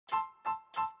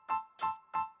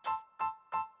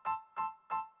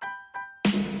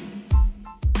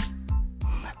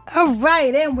All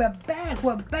right, and we're back.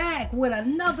 We're back with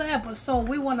another episode.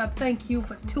 We want to thank you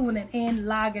for tuning in,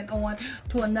 logging on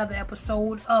to another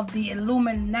episode of the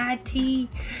Illuminati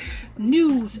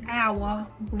News Hour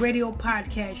radio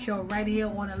podcast show right here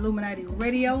on Illuminati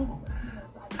Radio.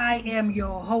 I am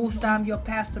your host. I'm your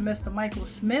pastor, Mr. Michael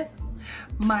Smith.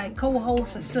 My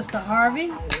co-host is Sister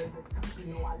Harvey.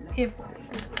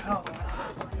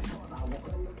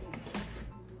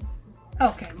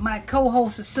 My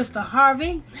co-host is Sister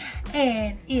Harvey,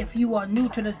 and if you are new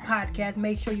to this podcast,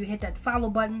 make sure you hit that follow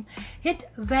button, hit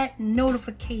that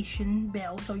notification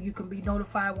bell so you can be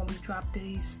notified when we drop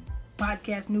these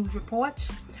podcast news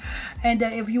reports. And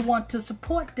if you want to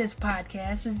support this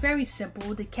podcast, it's very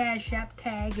simple. The Cash App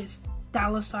tag is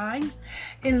 $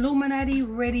 Illuminati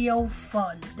Radio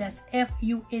Fund. That's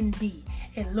F-U-N-D.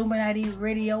 Illuminati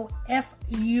Radio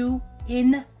F-U-N-D.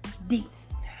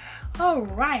 All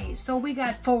right, so we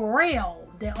got Pharrel,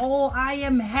 the all I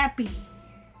Am Happy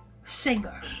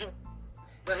singer.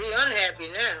 But he unhappy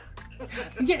now.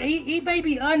 Yeah, he may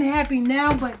be unhappy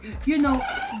now, but, you know,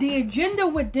 the agenda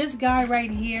with this guy right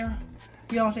here,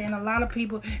 you know what I'm saying, a lot of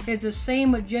people, is the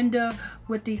same agenda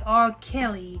with the R.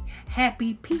 Kelly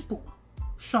Happy People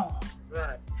song.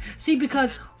 Right. See,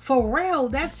 because Pharrell,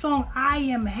 that song, I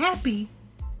Am Happy,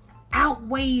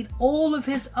 outweighed all of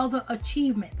his other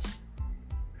achievements.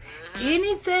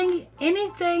 Anything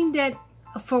that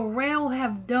Pharrell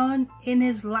have done in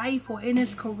his life or in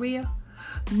his career,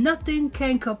 nothing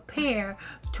can compare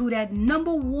to that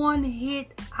number one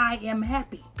hit, I Am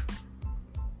Happy.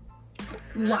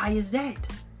 Why is that?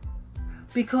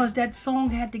 Because that song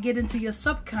had to get into your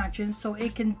subconscious so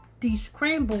it can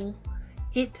descramble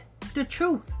the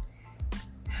truth.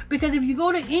 Because if you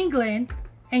go to England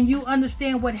and you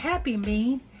understand what happy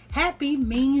means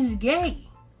gay.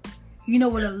 You know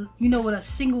what a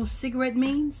single cigarette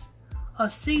means? A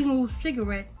single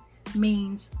cigarette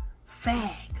means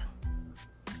fag.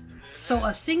 So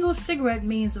a single cigarette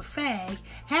means a fag.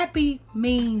 Happy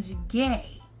means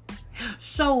gay.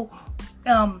 So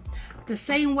the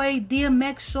same way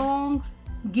DMX songs,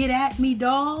 Get At Me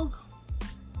Dog,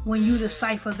 when you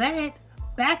decipher that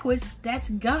backwards, that's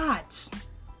God's.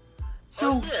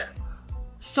 So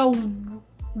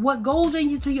what goes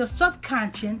into your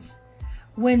subconscious,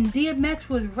 when DMX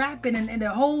was rapping and the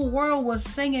whole world was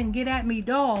singing Get At Me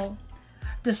Dog,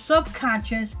 the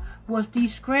subconscious was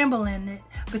descrambling it.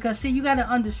 Because, see, you got to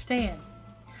understand,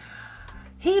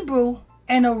 Hebrew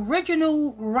and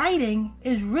original writing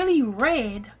is really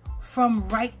read from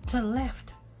right to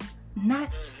left,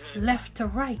 not left to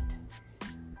right.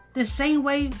 The same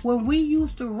way when we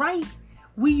used to write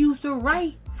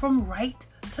from right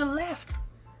to left,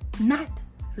 not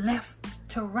left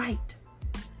to right.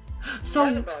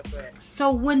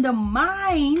 So when the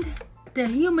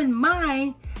human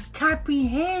mind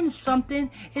comprehends something,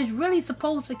 it's really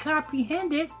supposed to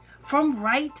comprehend it from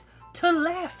right to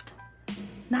left,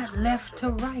 not left to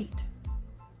right.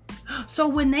 So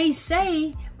when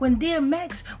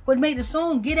DMX would make the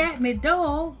song Get At Me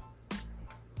Dog,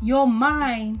 your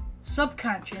mind,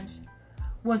 subconscious,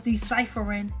 was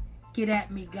deciphering Get At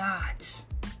Me Gods.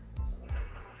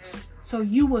 So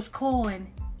you was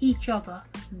calling each other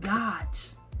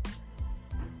gods.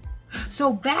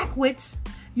 So backwards,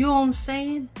 you know what I'm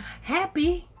saying?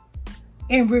 Happy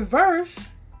in reverse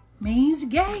means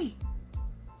gay.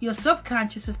 Your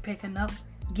subconscious is picking up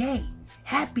gay.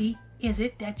 Happy is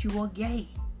it that you are gay.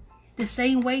 The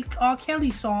same way R.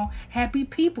 Kelly's song Happy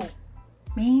People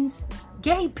means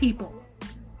gay people.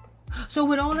 So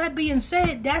with all that being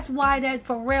said, that's why that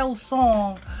Pharrell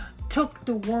song took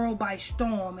the world by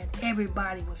storm and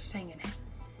everybody was singing it.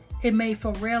 It made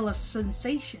Pharrell a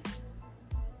sensation.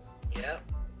 Yeah.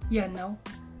 Yeah, no.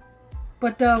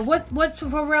 But what's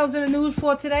Pharrell's in the news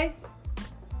for today?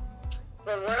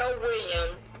 Pharrell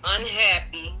Williams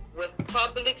unhappy with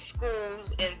public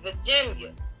schools in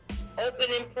Virginia,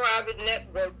 opening private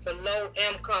network to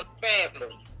low-income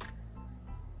families.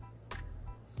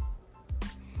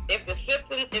 If the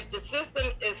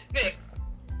system is fixed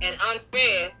and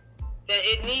unfair, then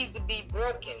it needs to be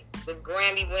broken, the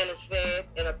Grammy winner said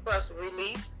in a press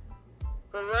release.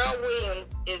 Pharrell Williams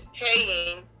is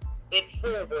paying it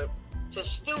forward to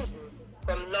students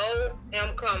from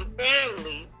low-income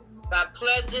families by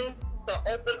pledging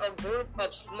to open a group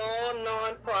of small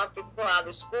non-profit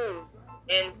private schools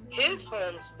in his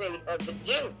home state of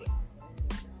Virginia.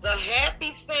 The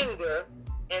happy singer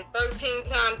and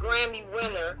 13-time Grammy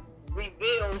winner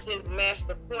reveals his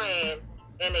master plan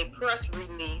in a press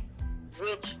release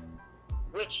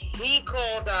which he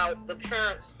called out the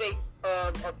current state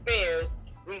of affairs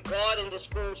regarding the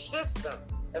school system,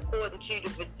 according to the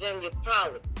Virginia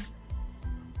Policy.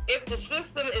 if the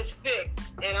system is fixed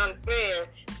and unfair,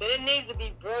 then it needs to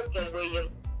be broken.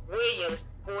 Williams,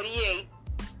 48,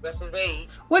 that's his age.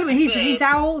 Wait a minute, he's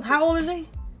how old? How old is he?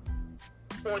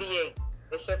 48.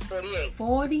 It says 48.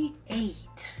 48.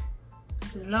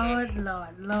 Lord.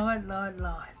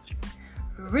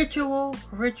 Ritual.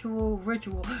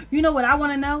 You know what I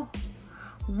want to know?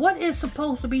 What is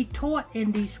supposed to be taught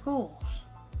in these schools?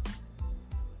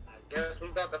 I guess we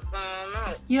got to find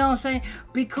out. You know what I'm saying?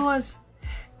 Because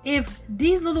if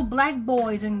these little black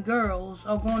boys and girls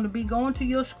are going to be going to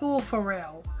your school,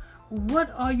 Pharrel, what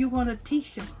are you going to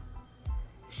teach them?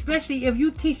 Especially if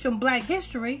you teach them black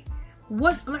history,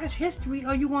 what black history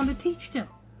are you going to teach them?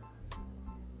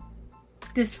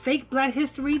 This fake black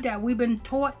history that we've been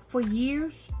taught for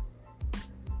years?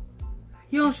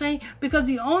 You know what I'm saying? Because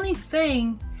the only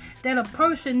thing that a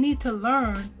person needs to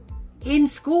learn in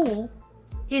school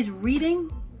is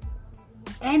reading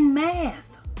and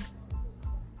math.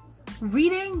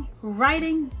 Reading,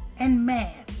 writing, and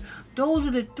math. Those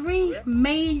are the three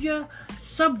major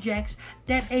subjects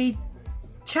that a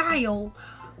child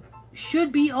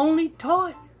should be only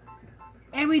taught.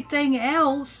 Everything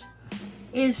else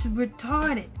is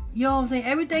retarded. You know what I'm saying?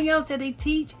 Everything else that they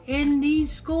teach in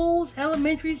these schools,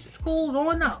 elementary schools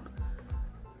on up,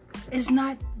 is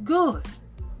not good.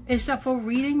 Except for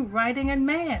reading, writing, and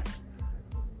math.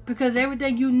 Because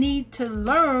everything you need to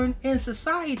learn in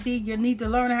society, you need to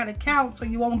learn how to count so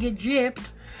you won't get gypped.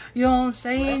 You know what I'm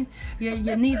saying?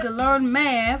 You need to learn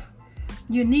math.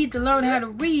 You need to learn how to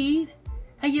read.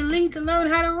 And you need to learn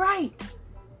how to write.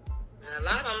 And a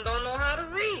lot of them don't know how to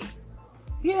read.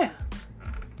 Yeah.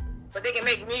 But they can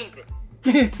make music.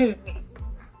 Yeah.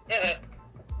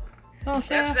 That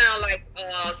sounds like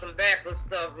some backward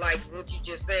stuff, like what you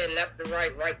just said, left to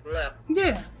right, right to left.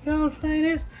 Yeah, you know what I'm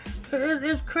saying?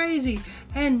 It's crazy.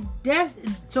 And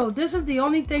so this is the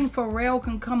only thing Pharrell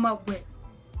can come up with.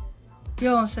 You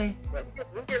know what I'm saying? We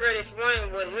get ready to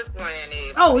explain what his plan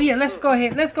is. Oh yeah, let's go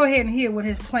ahead and hear what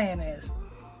his plan is.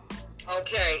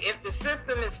 Okay, if the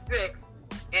system is fixed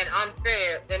and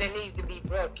unfair, then it needs to be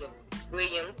broken.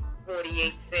 Williams,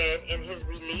 48, said in his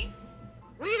release.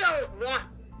 We don't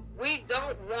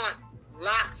want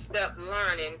lockstep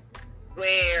learning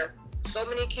where so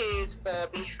many kids fall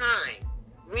behind.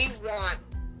 We want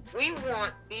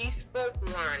bespoke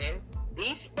learning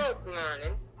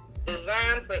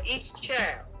designed for each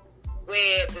child,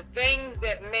 where the things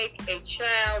that make a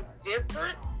child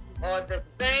different are the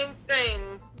same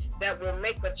things that will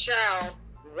make a child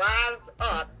rise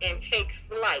up and take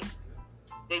flight.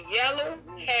 The Yellow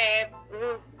Hab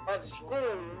group of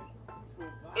schools,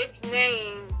 its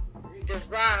name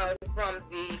derived from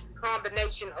the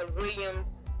combination of Williams'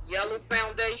 Yellow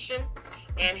Foundation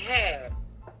and Hab.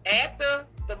 After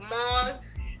the Mars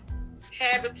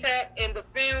habitat in the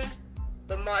film,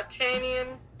 the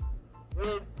Martinians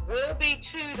will be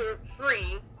tutored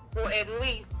free for at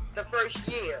least the first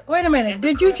year. Wait a minute.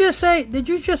 Did you just say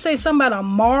something about a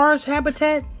Mars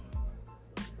habitat?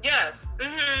 Yes.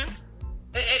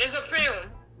 It's a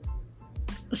film.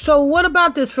 So what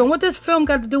about this film? What this film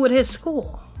got to do with his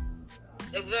school?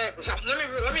 Exactly.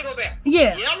 Let me go back.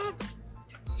 Yeah.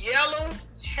 Yellow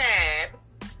Hab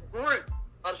group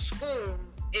of schools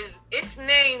is its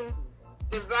name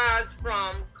derives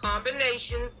from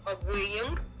combinations of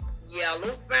Williams'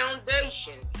 Yellow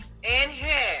Foundation and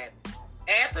Hab.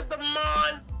 After the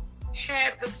Mars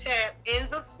habitat in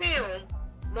the film,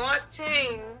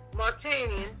 Martinian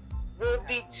will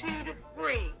be tutored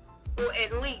free for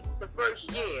at least the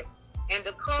first year, and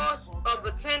the cost of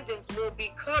attendance will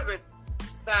be covered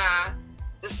by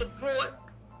the support,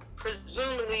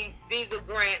 presumably visa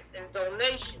grants and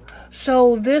donations.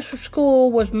 So this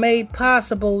school was made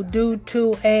possible due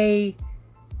to an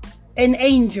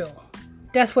angel.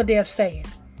 That's what they're saying.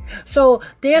 So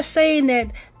they're saying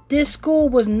that this school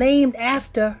was named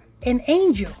after an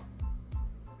angel.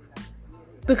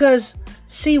 Because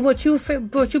see, what you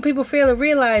people fail to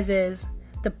realize is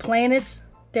the planets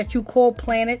that you call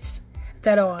planets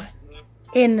that are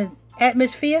in the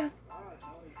atmosphere,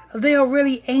 they are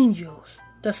really angels.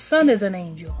 The sun is an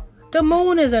angel. The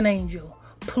moon is an angel.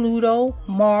 Pluto,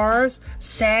 Mars,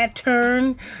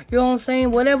 Saturn, you know what I'm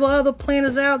saying? Whatever other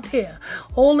planets out there.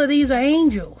 All of these are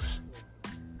angels.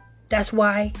 That's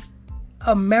why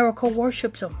America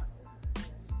worships them.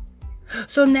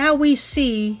 So now we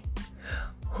see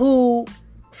who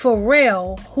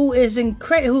Pharrell,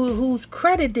 who's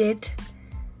credited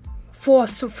for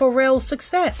Pharrell's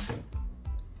success.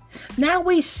 Now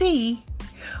we see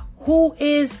who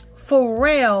is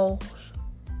Pharrell's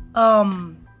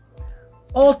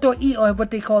alter ego,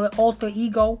 what they call it, alter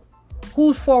ego.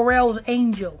 Who's Pharrell's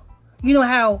angel? You know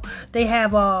how they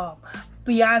have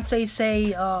Beyonce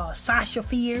say Sasha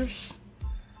Fierce?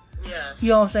 Yeah. You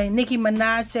know what I'm saying? Nicki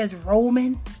Minaj says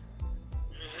Roman.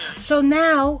 So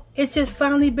now it's just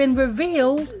finally been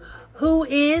revealed who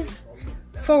is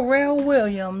Pharrell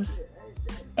Williams'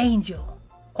 angel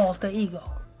alter ego.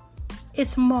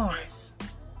 It's Mars.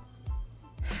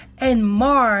 And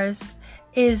Mars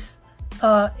is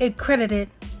accredited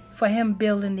for him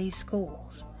building these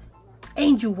schools.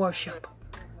 Angel worship.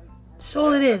 That's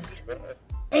all it is.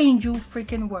 Angel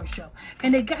freaking worship.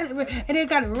 And they got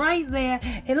it right there.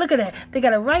 And look at that. They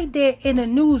got it right there in the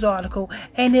news article.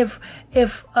 And if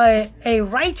a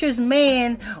righteous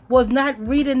man was not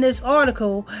reading this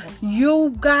article,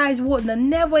 you guys wouldn't have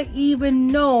never even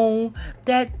known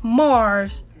that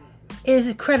Mars is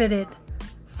accredited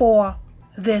for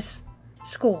this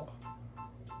school.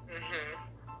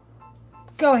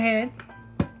 Go ahead.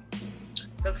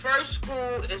 The first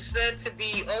school is said to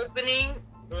be opening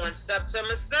on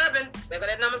September 7th. Look at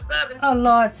that number 7. Oh,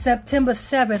 Lord, September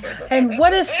 7th. And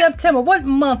what is September? What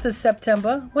month is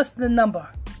September? What's the number?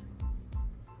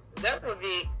 That would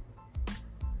be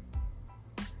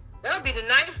the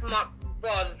 9th month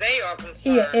while they are concerned.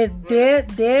 Yeah,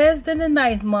 there's the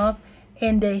 9th month.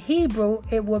 In the Hebrew,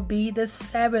 it would be the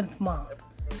 7th month.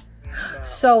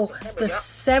 So, the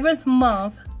 7th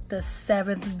month, the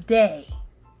 7th day.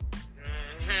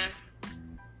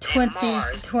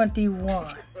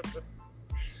 2021.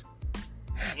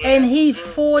 And he's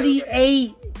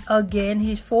 48 again.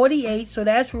 He's 48, so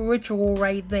that's ritual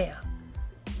right there.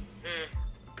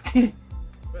 They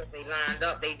lined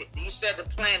up. You said the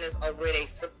planets are where they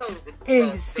supposed to be.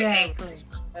 Exactly.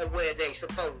 Are where they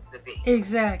supposed to be.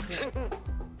 Exactly.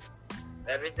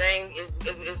 Everything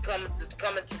is coming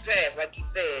to pass, like you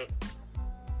said.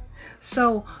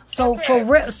 So Okay.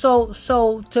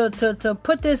 to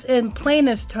put this in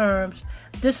plainest terms,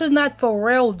 this is not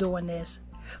Pharrell doing this.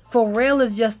 Pharrell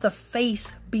is just the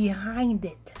face behind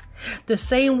it. The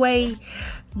same way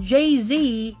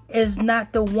Jay-Z is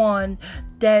not the one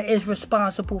that is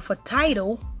responsible for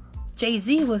Tidal.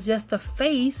 Jay-Z was just the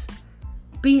face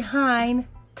behind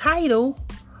Tidal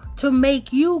to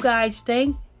make you guys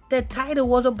think that Tidal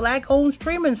was a black-owned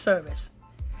streaming service.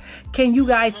 Can you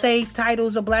guys say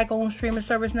Tidal's a black-owned streaming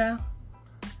service now?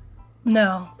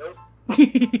 No.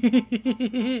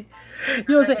 You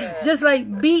know what I'm saying? Just like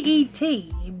BET.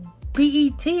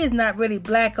 BET is not really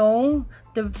black-owned.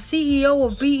 The CEO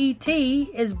of BET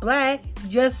is black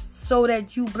just so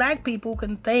that you black people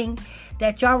can think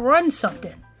that y'all run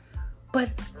something. But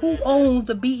who owns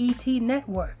the BET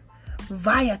network?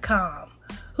 Viacom.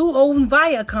 Who owns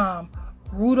Viacom?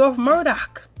 Rudolph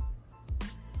Murdoch.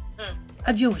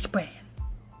 A Jewish brand.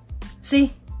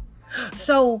 See?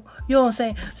 So, you know what I'm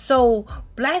saying? So,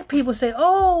 black people say,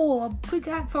 oh, we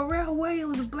got Pharrell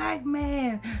Williams, a black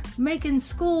man, making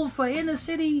schools for inner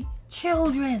city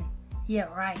children.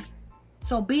 Yeah, right.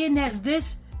 So, being that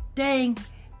this thing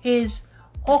is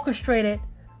orchestrated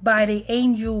by the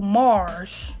angel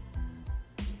Mars,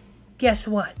 guess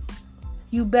what?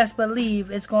 You best believe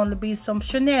it's going to be some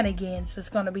shenanigans that's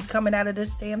going to be coming out of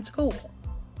this damn school.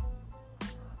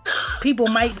 People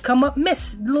might come up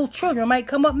little children might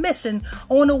come up missing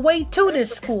on the way to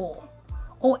this school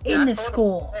or in this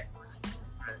school.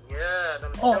 Yeah,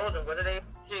 them children, what are they up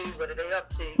to? What are they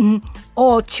up to?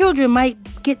 Or children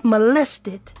might get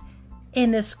molested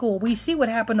in this school. We see what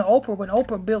happened to Oprah when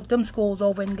Oprah built them schools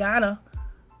over in Ghana.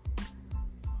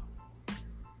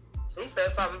 He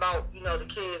said something about, the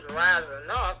kids rising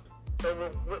up.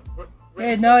 So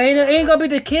Yeah, no, it ain't gonna be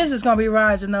the kids that's gonna be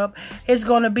rising up. It's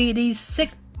gonna be these sick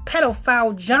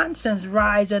pedophile Johnsons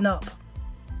rising up.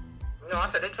 I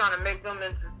said they're trying to make them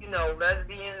into,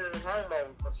 lesbians and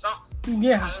homos or something.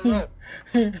 Yeah.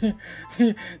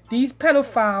 These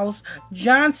pedophiles,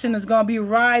 Johnson is gonna be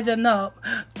rising up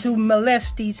to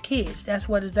molest these kids. That's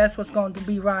what's going to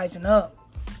be rising up.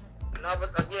 No,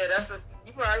 but you're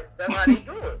right. That's how they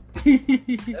do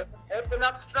it. Open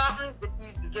up something,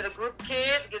 get a group of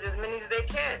kids, get as many as they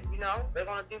can. They're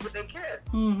gonna do what they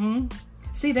can.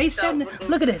 See,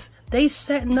 look at this. They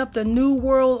setting up the new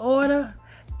world order,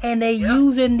 and they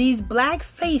using these black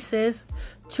faces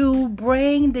to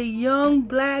bring the young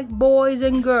black boys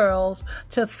and girls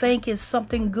to think it's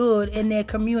something good in their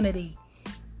community.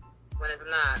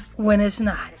 When it's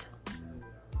not.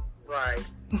 Right.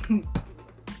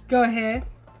 Go ahead.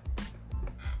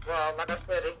 Well, like I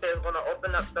said, they say it's going to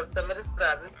open up September the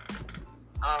 7th.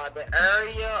 The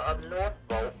area of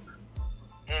Norfolk.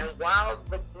 And while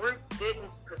the group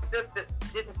didn't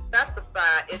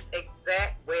specify its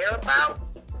exact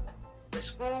whereabouts, the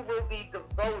school will be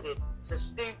devoted to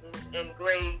students in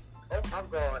grades,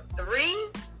 3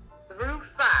 through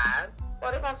 5.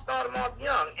 Well, they're going to start them off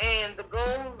young. And the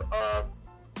goals of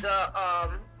the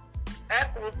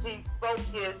equity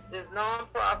focus is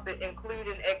nonprofit,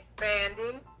 including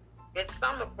expanding its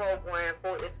summer program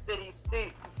for its city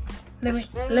students.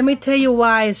 Let me tell you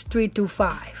why it's 3 through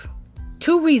 5.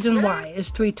 2 reasons why it's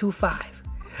 3 through 5.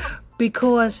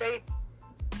 Because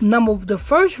the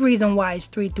first reason why it's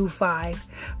 3 through 5,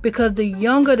 because the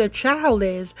younger the child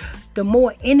is, the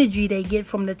more energy they get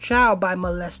from the child by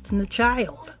molesting the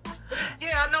child.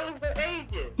 Yeah, I know the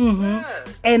ages. Mm-hmm. Yeah.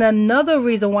 And another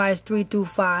reason why it's 3 through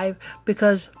 5,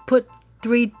 because put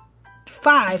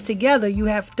 5 together, you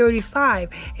have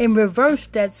 35. In reverse,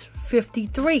 that's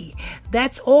 53.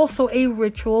 That's also a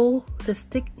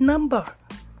ritualistic number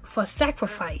for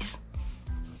sacrifice.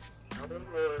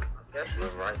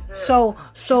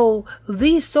 So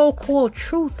these so-called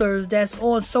truthers that's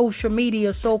on social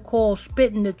media, so-called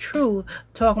spitting the truth,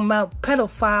 talking about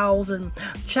pedophiles and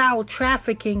child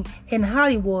trafficking in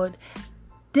Hollywood,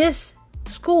 this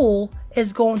school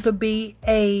is going to be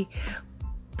a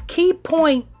key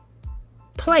point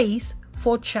place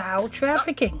for child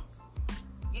trafficking.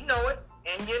 You know it,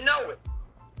 and you know it.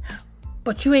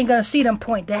 But you ain't gonna see them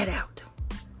point that out.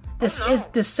 This is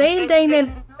the same thing that.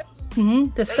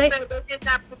 They said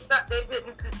they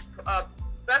didn't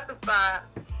specify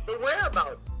the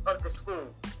whereabouts of the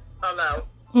school. Hello.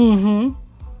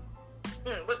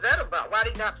 What's that about? Why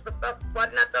did not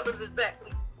tell us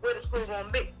exactly where the school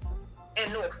gonna be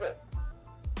in Norfolk,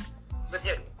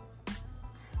 Virginia?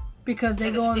 Because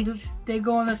they're going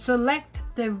to select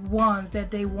the ones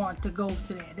that they want to go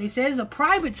to there. They said it's a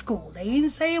private school. They didn't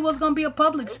say it was going to be a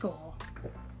public school.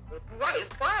 Right, it's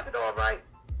private, all right.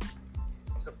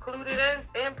 Secluded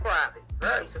and private.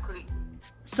 Very secluded.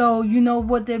 So you know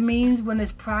what that means when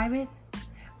it's private?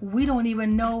 We don't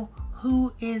even know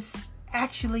who is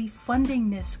actually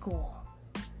funding this school.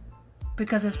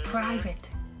 Because it's private.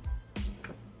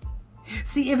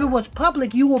 See, if it was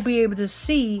public, you will be able to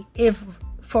see if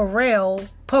Pharrel,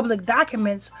 public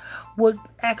documents would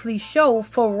actually show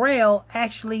Pharrel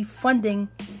actually funding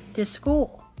this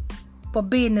school. But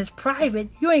being this private,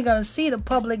 you ain't going to see the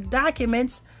public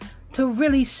documents to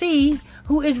really see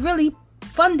who is really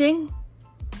funding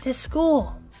this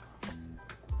school.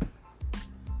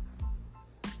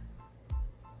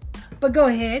 But go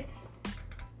ahead.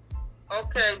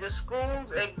 Okay, the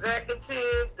school's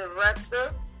executive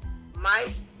director,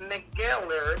 Mike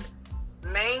McGillard,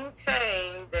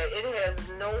 maintained that it has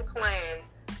no plans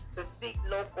to seek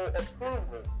local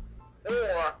approval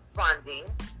or funding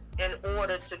in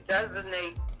order to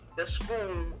designate the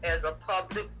school as a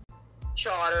public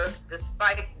charter,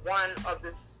 despite one of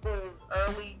the school's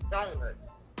early donors,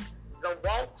 the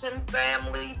Walton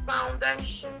Family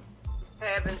Foundation,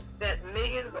 having spent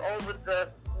millions over the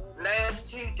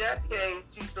last 2 decades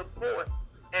to support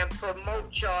and promote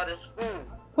charter schools.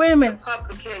 Wait a minute.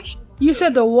 Publication. You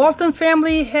said the Walton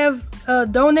family have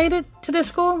donated to this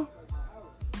school?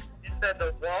 It said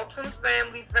the Walton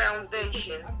Family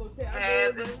Foundation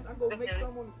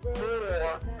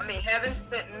having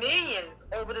spent millions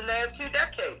over the last 2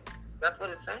 decades. That's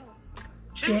what it's saying.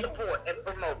 To support and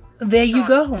promote. There you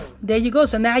go. There you go.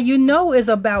 So now you know it's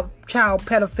about child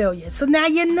pedophilia. So now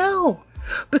you know.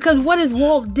 Because what is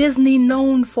Walt Disney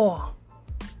known for?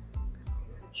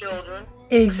 Children.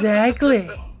 Exactly.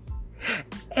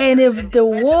 And if the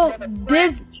Walt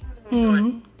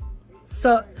Disney...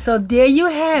 So there you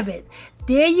have it.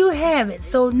 There you have it.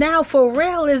 So now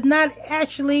Pharrell is not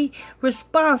actually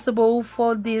responsible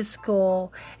for this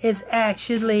school. It's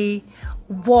actually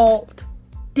Walt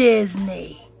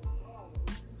Disney.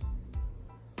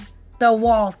 The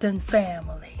Walton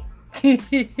family. And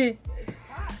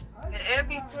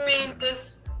between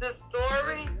this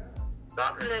story,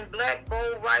 something in black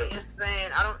bold white is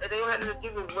saying, they don't have anything to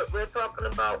do with what we're talking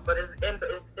about, but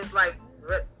it's like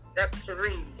extra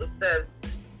read. It says,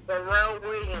 Pharrell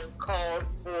Williams calls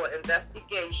for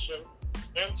investigation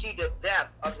into the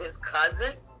death of his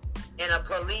cousin in a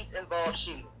police-involved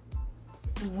shooting.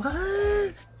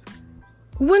 What?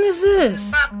 When is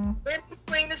this? In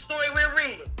between the story we're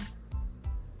reading.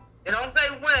 It don't say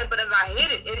when, but if I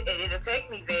hit it, it'll take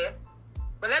me there.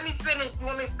 But let me finish. You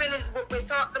want me to finish what we're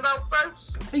talking about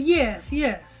first? Yes.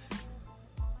 Yeah,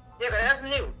 but that's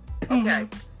new. Okay.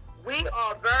 We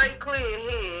are very clear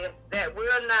here that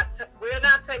we're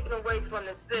not taking away from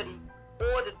the city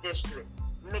or the district.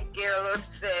 McGillard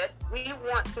said we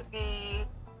want to be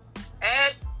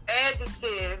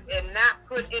additive and not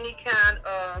put any kind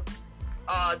of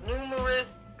numerous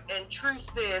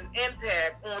intrusive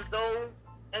impact on those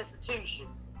institutions.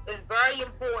 It's very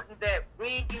important that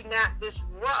we do not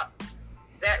disrupt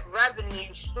that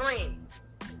revenue stream.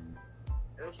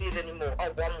 see it anymore.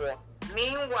 Oh, one more.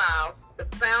 Meanwhile, the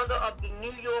founder of the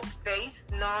New York-based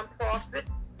nonprofit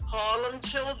Harlem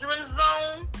Children's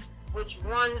Zone, which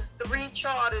runs 3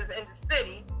 charters in the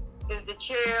city, is the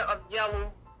chair of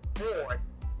Yellow Board.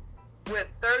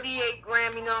 With 38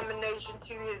 Grammy nominations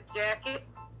to his jacket,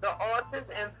 the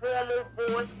artist and former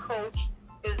voice coach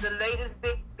is the latest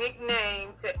big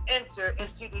name to enter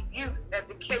into the youth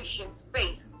education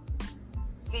space.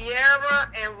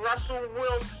 Sierra and Russell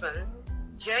Wilson,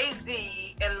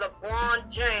 Jay-Z, and LeBron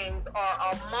James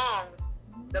are among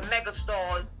the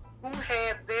megastars who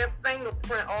have their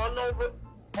fingerprint all over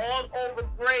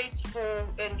grade school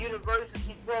and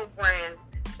university programs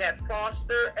that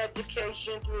foster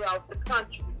education throughout the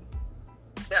country.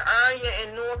 The area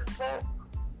in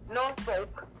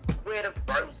Norfolk, where the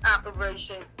first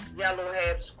Operation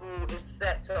Yellowhead School is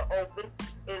set to open,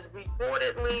 is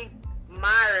reportedly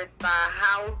mired by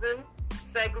housing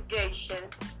segregation,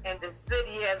 and the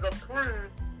city has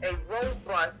approved a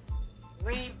robust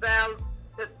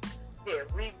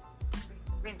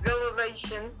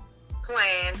rehabilitation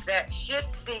plan that should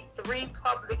seek 3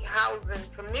 public housing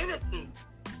communities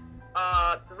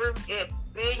through its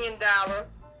 $1 billion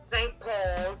St.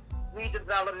 Paul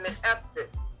redevelopment effort.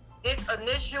 Its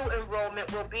initial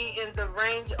enrollment will be in the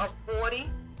range of 40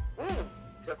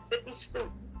 to 50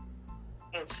 students,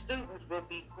 and students will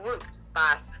be grouped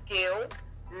by skill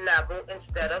level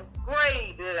instead of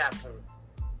grade level.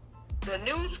 The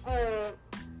new school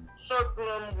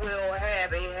curriculum will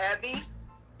have a heavy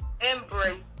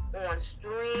embrace on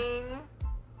STEAM,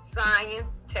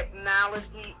 science,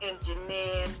 technology,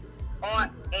 engineering,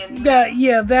 art, and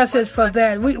that's it for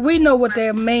that. We know what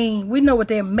their main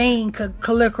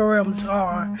curriculums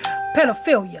are.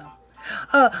 Pedophilia.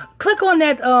 Click on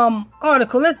that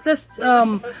article. Let's going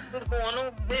on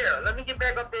there. Let me get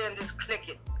back up there and just click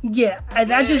it. Yeah,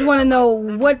 I just want to know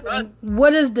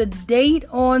what is the date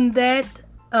on that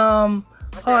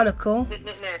article.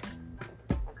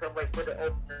 Okay, wait for the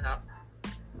open up.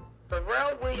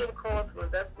 Pharrell Williams calls for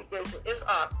investigation. It's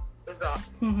up.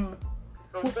 Mm-hmm.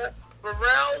 So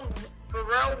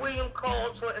Pharrell Williams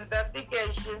calls for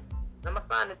investigation. I'm gonna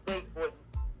find the date for you.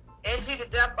 Into the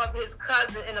death of his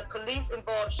cousin in a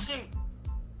police-involved shooting.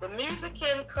 The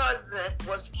musician cousin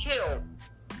was killed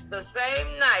the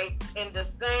same night in the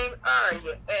same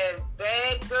area as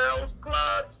Bad Girls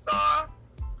Club star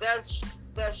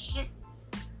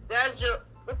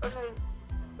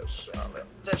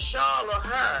Deshaula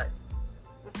Harris.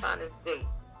 Let me find this date.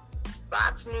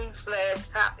 Fox News Flash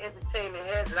top entertainment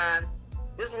headlines.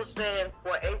 This was said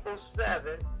for April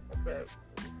 7th. Okay.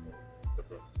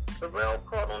 Pharrell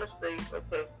caught on the street.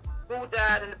 Okay. Who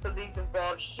died in the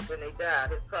police-involved shooting when they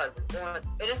died? His cousin.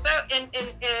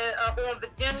 On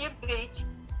Virginia Beach,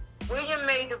 William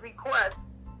made the request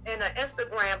in an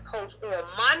Instagram post on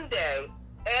Monday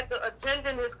after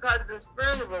attending his cousin's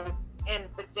funeral in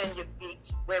Virginia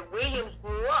Beach, where Williams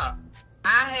grew up.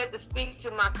 I had to speak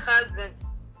to my cousin's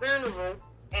funeral,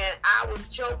 and I was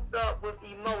choked up with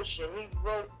emotion. He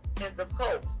wrote in the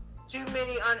post. Too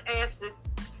many unanswered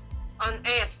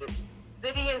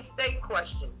city and state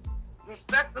questions.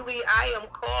 Respectfully, I am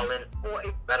calling for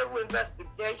a federal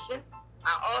investigation.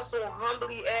 I also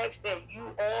humbly ask that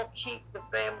you all keep the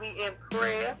family in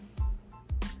prayer.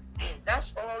 And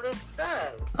that's all it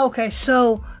says. Okay,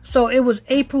 so it was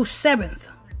April 7th.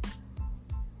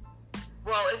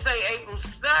 Well, it say April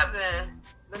 7th.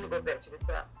 Let me go back to the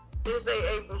top. It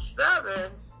say April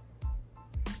 7th.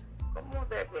 Come on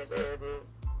back here. There it is.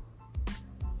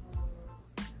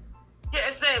 Yeah,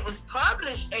 it said it was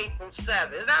published April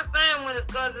 7th. It's not saying when his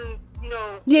cousin,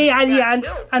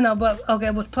 I know, but okay,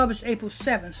 it was published April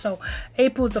 7th. So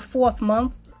April is the 4th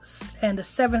month, and the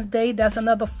 7th day, that's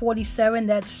another 47.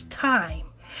 That's time.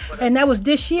 And that was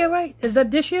this year, right? Is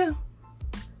that this year?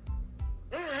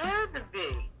 It had to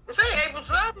be. It say April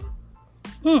 7th.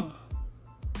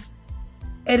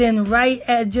 And then right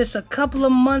at just a couple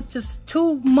of months, just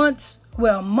 2 months,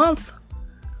 well, a month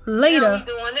later.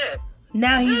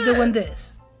 Now he's doing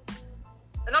this.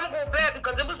 And I'm going to go back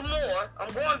because it was more. I'm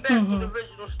going back to the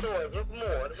original story. It's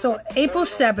more. So April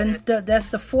 7th, that's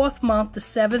the 4th month, the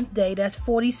 7th day, that's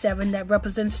 47. That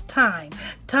represents time.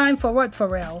 Time for what,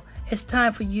 Pharrell? It's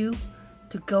time for you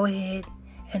to go ahead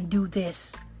and do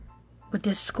this with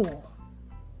this school.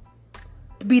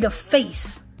 To be the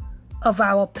face of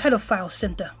our pedophile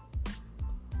center.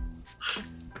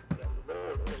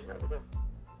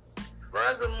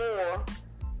 Furthermore,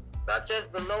 such as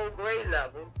below grade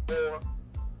level or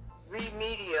free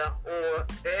media or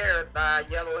aired by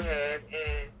Yellowhead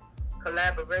and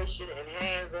collaboration and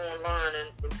hands-on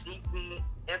learning is deeply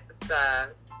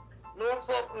emphasized.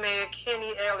 Norfolk Mayor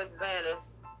Kenny Alexander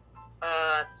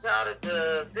touted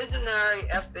the visionary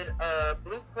effort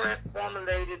blueprint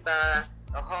formulated by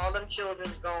the Harlem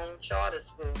Children's Zone Charter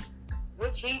School,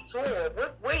 which he toured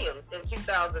with Williams in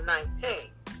 2019.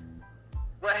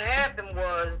 What happened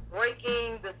was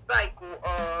breaking the cycle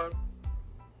of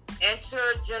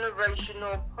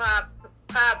intergenerational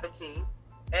poverty,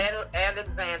 as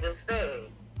Alexander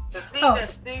said. To see that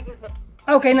students...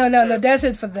 Okay, no, that's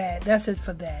it for that. That's the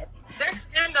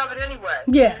end of it anyway.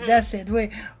 Yeah, that's it.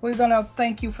 We're gonna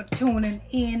thank you for tuning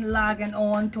in, logging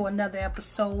on to another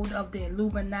episode of the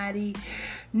Illuminati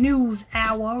News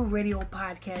Hour radio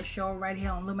podcast show right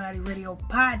here on Illuminati Radio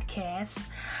Podcast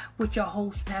with your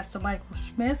host, Pastor Michael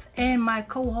Smith, and my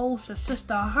co-host,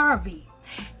 Sister Harvey.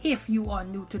 If you are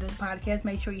new to this podcast,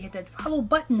 make sure you hit that follow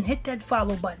button. Hit that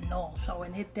follow button also,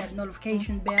 and hit that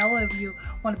notification bell if you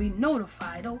want to be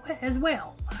notified as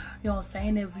well. You know what I'm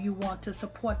saying? If you want to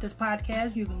support this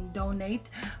podcast, you can donate.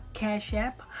 Cash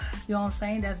App. You know what I'm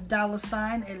saying? That's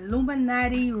 $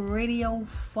 Illuminati Radio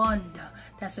Fund.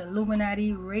 That's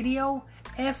Illuminati Radio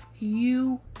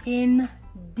FUND.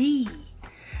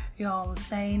 You know what I'm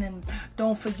saying? And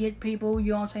don't forget, people,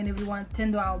 you know what I'm saying, if you want to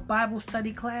attend our Bible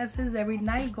study classes every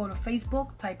night, go to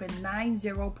Facebook, type in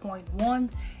 90.1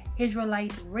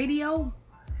 Israelite Radio.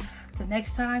 Till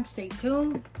next time, stay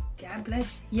tuned. God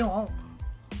bless you all.